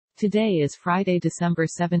Today is Friday, December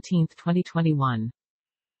 17, 2021.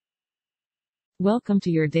 Welcome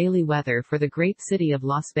to your daily weather for the great city of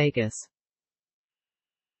Las Vegas.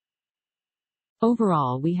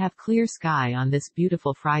 Overall, we have clear sky on this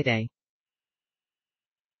beautiful Friday.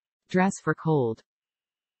 Dress for cold.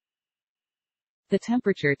 The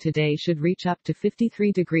temperature today should reach up to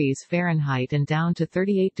 53 degrees Fahrenheit and down to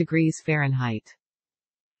 38 degrees Fahrenheit.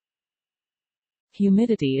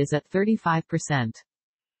 Humidity is at 35%.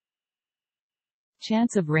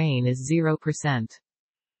 Chance of rain is 0%.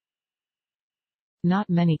 Not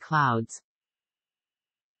many clouds.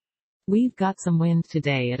 We've got some wind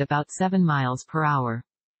today at about 7 miles per hour.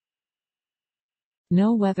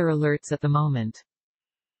 No weather alerts at the moment.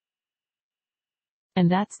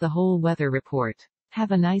 And that's the whole weather report.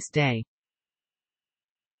 Have a nice day.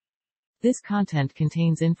 This content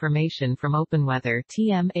contains information from OpenWeather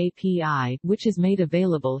TM API, which is made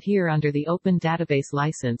available here under the Open Database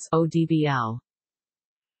License (ODBL).